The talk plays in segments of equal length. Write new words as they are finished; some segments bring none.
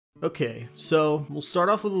Okay, so we'll start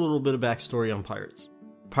off with a little bit of backstory on pirates.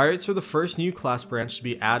 Pirates are the first new class branch to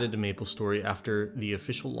be added to MapleStory after the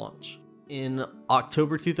official launch. In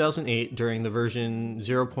October 2008, during the version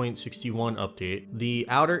 0.61 update, the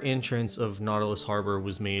outer entrance of Nautilus Harbor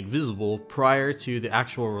was made visible prior to the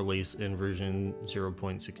actual release in version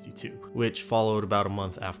 0.62, which followed about a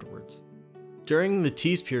month afterwards. During the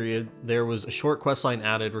tease period, there was a short questline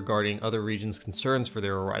added regarding other regions' concerns for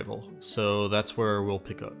their arrival, so that's where we'll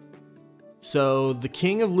pick up. So, the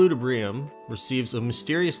King of Ludibrium receives a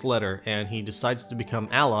mysterious letter and he decides to become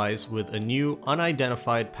allies with a new,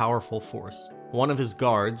 unidentified powerful force. One of his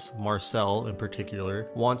guards, Marcel in particular,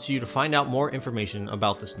 wants you to find out more information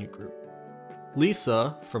about this new group.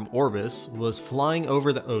 Lisa, from Orbis, was flying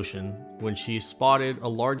over the ocean when she spotted a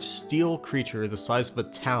large steel creature the size of a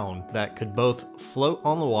town that could both float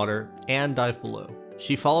on the water and dive below.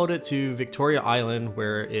 She followed it to Victoria Island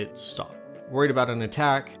where it stopped. Worried about an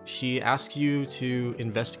attack, she asks you to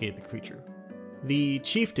investigate the creature. The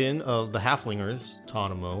chieftain of the Halflingers,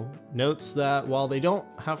 Tonimo, notes that while they don't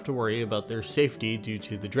have to worry about their safety due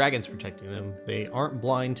to the dragons protecting them, they aren't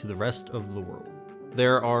blind to the rest of the world.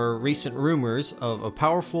 There are recent rumors of a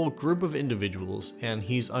powerful group of individuals, and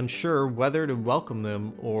he's unsure whether to welcome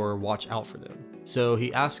them or watch out for them. So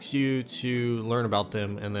he asks you to learn about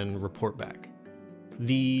them and then report back.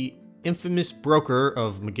 The infamous broker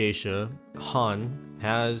of Magatia, Han,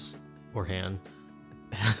 has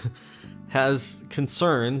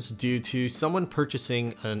concerns due to someone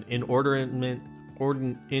purchasing an inordinate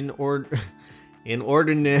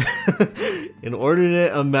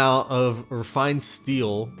amount of refined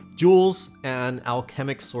steel, jewels, and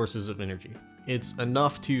alchemic sources of energy. It's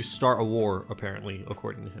enough to start a war, apparently,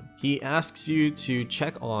 according to him. He asks you to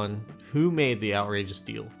check on who made the outrageous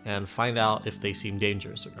deal and find out if they seem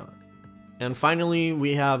dangerous or not. And finally,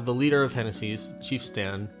 we have the leader of Hennessy's, Chief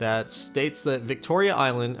Stan, that states that Victoria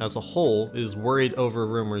Island as a whole is worried over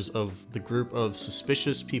rumors of the group of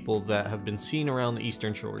suspicious people that have been seen around the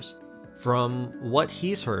eastern shores. From what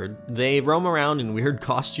he's heard, they roam around in weird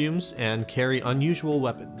costumes and carry unusual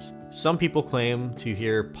weapons. Some people claim to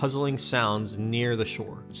hear puzzling sounds near the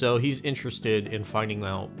shore, so he's interested in finding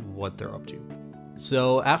out what they're up to.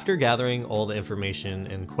 So after gathering all the information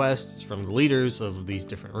and quests from the leaders of these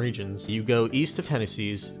different regions, you go east of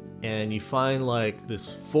Hennessy's and you find like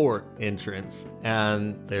this fort entrance,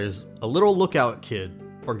 and there's a little lookout kid,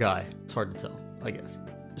 or guy, it's hard to tell, I guess.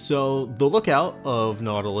 So the lookout of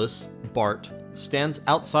Nautilus, Bart, stands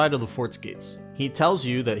outside of the fort's gates. He tells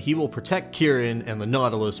you that he will protect Kieran and the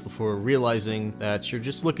Nautilus before realizing that you're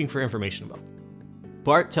just looking for information about them.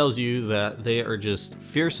 Bart tells you that they are just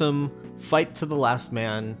fearsome, fight to the last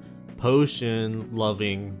man,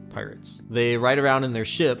 potion-loving pirates. They ride around in their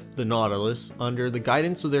ship, the Nautilus, under the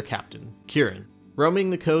guidance of their captain, Kieran, roaming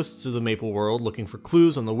the coasts of the Maple World looking for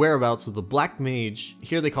clues on the whereabouts of the Black Mage.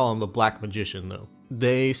 Here they call him the Black Magician, though.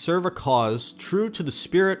 They serve a cause true to the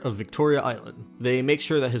spirit of Victoria Island. They make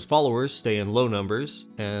sure that his followers stay in low numbers,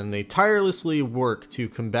 and they tirelessly work to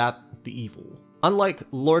combat the evil. Unlike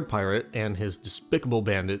Lord Pirate and his despicable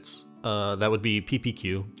bandits, that would be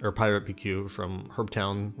PPQ, or Pirate PQ from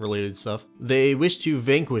Herbtown related stuff, they wish to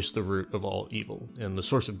vanquish the root of all evil and the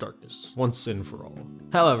source of darkness, once and for all.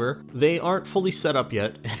 However, they aren't fully set up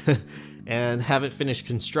yet, and haven't finished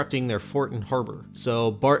constructing their fort and harbor, so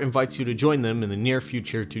Bart invites you to join them in the near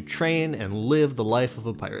future to train and live the life of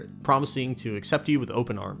a pirate, promising to accept you with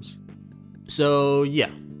open arms. So yeah,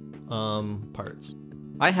 pirates.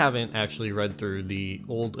 I haven't actually read through the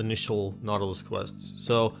old initial Nautilus quests,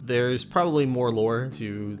 so there's probably more lore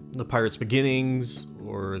to the pirates' beginnings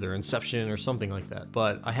or their inception or something like that,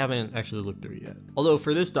 but I haven't actually looked through it yet. Although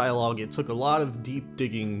for this dialogue, it took a lot of deep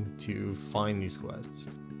digging to find these quests.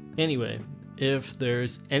 Anyway, if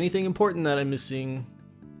there's anything important that I'm missing,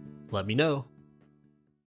 let me know.